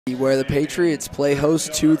where the Patriots play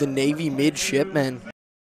host to the Navy Midshipmen.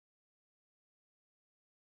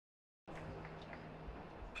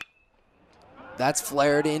 That's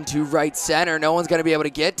flared into right center. No one's going to be able to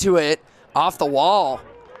get to it. Off the wall.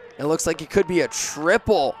 It looks like it could be a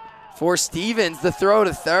triple for Stevens. The throw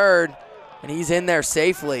to third, and he's in there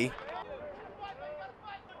safely.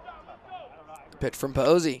 Pitch from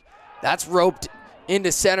Posey. That's roped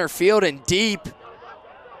into center field and deep.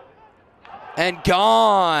 And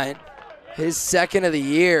gone. His second of the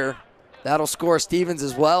year. That'll score Stevens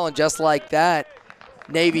as well, and just like that,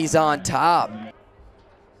 Navy's on top.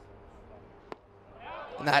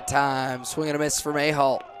 And that time, swing and a miss from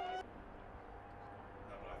Ahalt.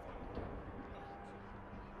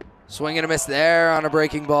 Swing and a miss there on a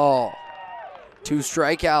breaking ball. 2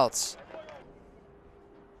 strikeouts.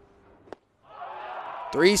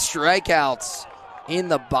 3 strikeouts in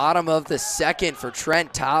the bottom of the second for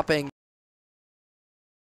Trent Topping.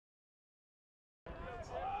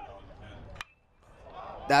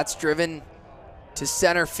 That's driven to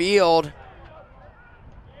center field.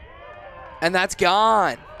 And that's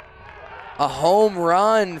gone. A home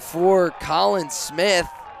run for Colin Smith.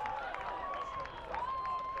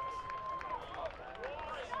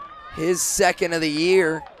 His second of the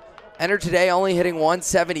year. Entered today only hitting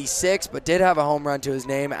 176, but did have a home run to his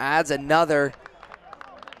name. Adds another.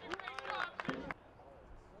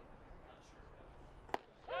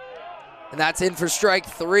 And that's in for strike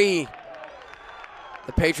 3.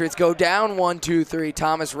 The Patriots go down 1-2-3.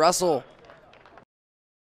 Thomas Russell.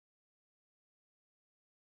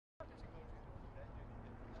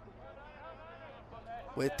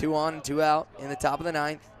 With 2 on and 2 out in the top of the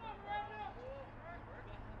 9th.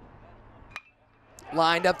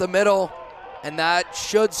 Lined up the middle, and that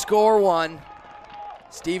should score one.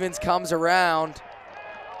 Stevens comes around.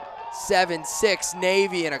 7-6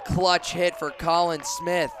 Navy, and a clutch hit for Colin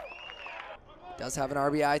Smith. Does have an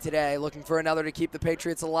RBI today, looking for another to keep the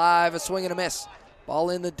Patriots alive. A swing and a miss. Ball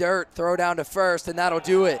in the dirt, throw down to first, and that'll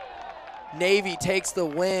do it. Navy takes the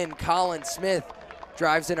win. Colin Smith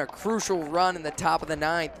drives in a crucial run in the top of the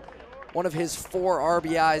 9th. One of his 4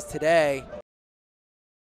 RBIs today.